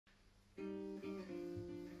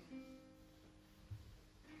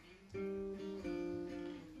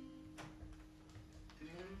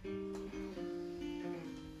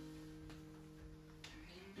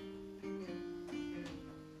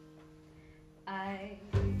I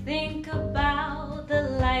think about the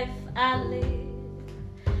life I live,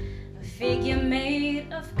 a figure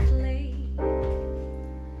made of clay.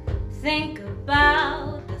 Think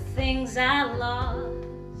about the things I lost,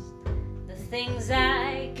 the things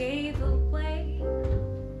I gave away.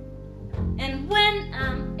 And when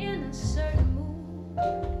I'm in a certain mood,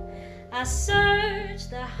 I search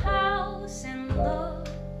the house and look.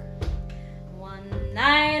 One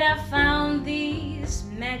night I found these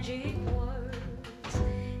magic words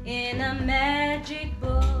in a magic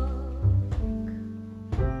book.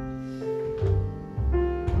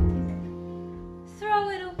 Throw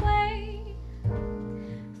it away,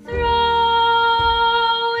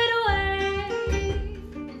 throw it away.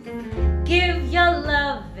 Give your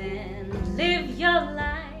love and live your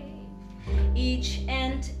life each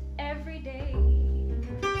and every day.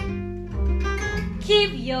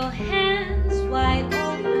 Keep your hands wide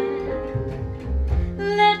open,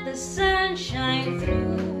 let the sun shine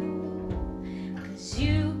through, 'cause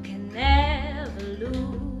you can never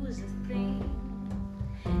lose a thing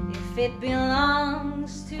if it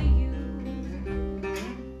belongs to you.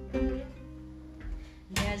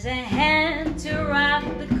 There's a hand to rock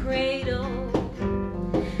the cradle,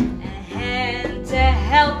 a hand to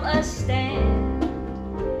help us stand,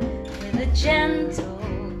 with a gentle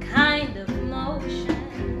kind of motion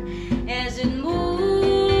as it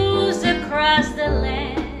moves across the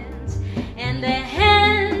lands. And the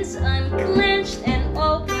hands unclenched and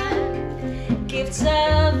open, gifts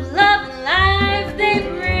of love and life they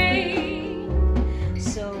bring.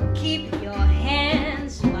 So keep your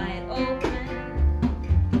hands wide open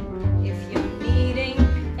if you're needing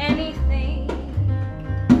anything.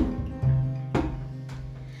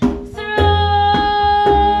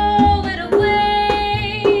 Throw it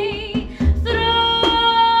away,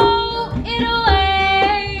 throw it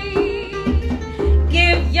away.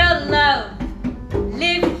 Give your love,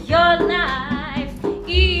 live your life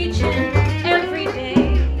each and every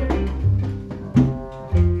day.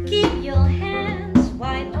 Keep your hands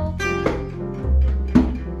wide open,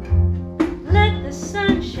 let the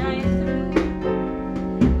sun shine through,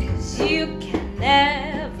 'cause you can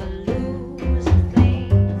never lose a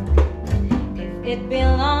thing if it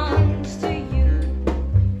belongs to you.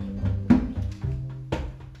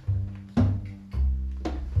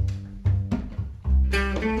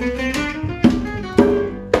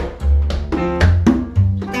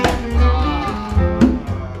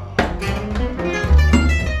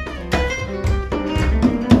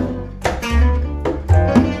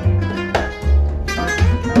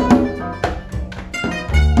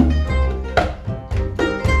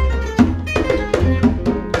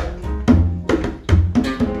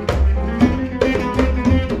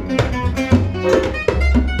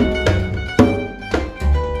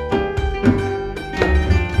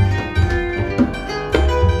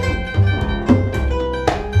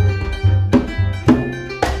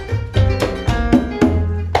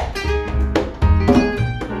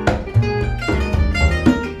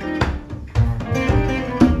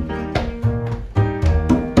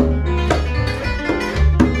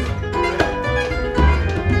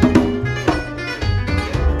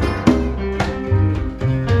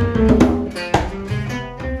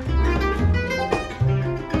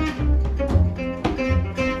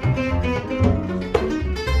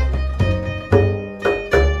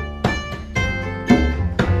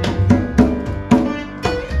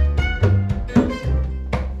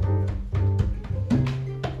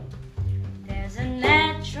 There's a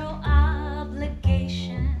natural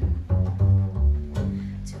obligation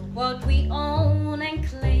to what we own and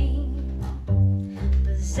claim,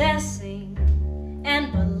 possessing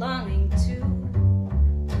and belonging to,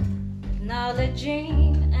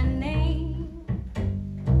 acknowledging a name.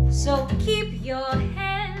 So keep your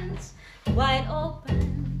hands wide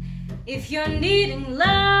open if you're needing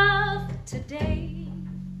love today,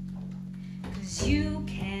 'cause you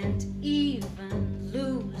can't even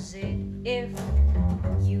lose it if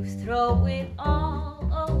you throw it all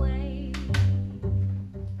away.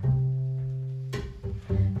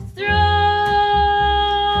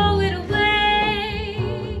 Throw it away,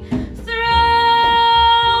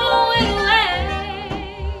 throw it away.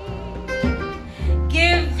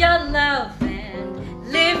 Give your love and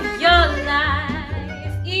live your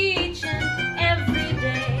life each and every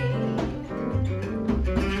day.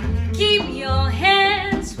 Keep your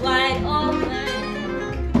hands wide open,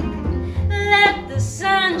 let the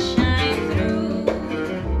sun shine through,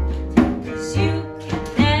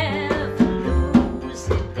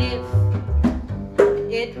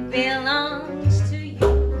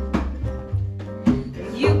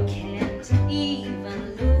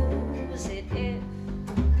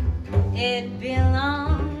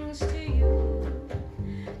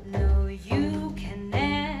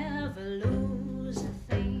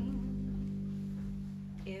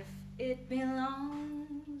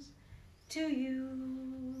 to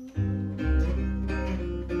you.